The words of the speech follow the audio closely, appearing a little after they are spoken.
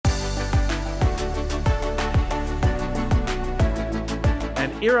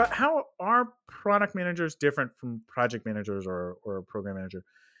Ira, how are product managers different from project managers or a program manager?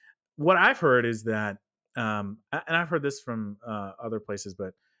 What I've heard is that, and I've heard this from other places,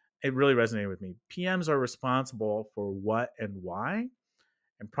 but it really resonated with me. PMs are responsible for what and why,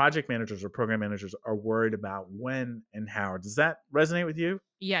 and project managers or program managers are worried about when and how. Does that resonate with you?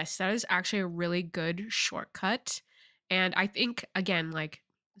 Yes, that is actually a really good shortcut. And I think, again, like,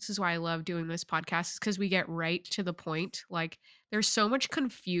 this is why I love doing this podcast, is because we get right to the point. Like, there's so much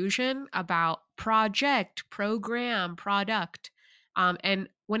confusion about project, program, product. And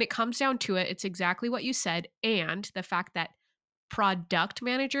when it comes down to it, it's exactly what you said. And the fact that product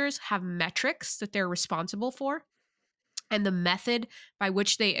managers have metrics that they're responsible for, and the method by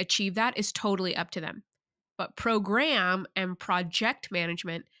which they achieve that is totally up to them. But program and project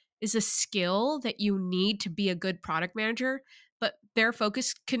management is a skill that you need to be a good product manager, but their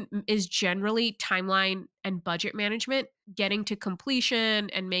focus is generally timeline and budget management, getting to completion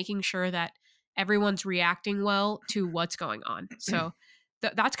and making sure that everyone's reacting well to what's going on. So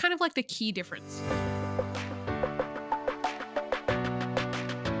that's kind of like the key difference.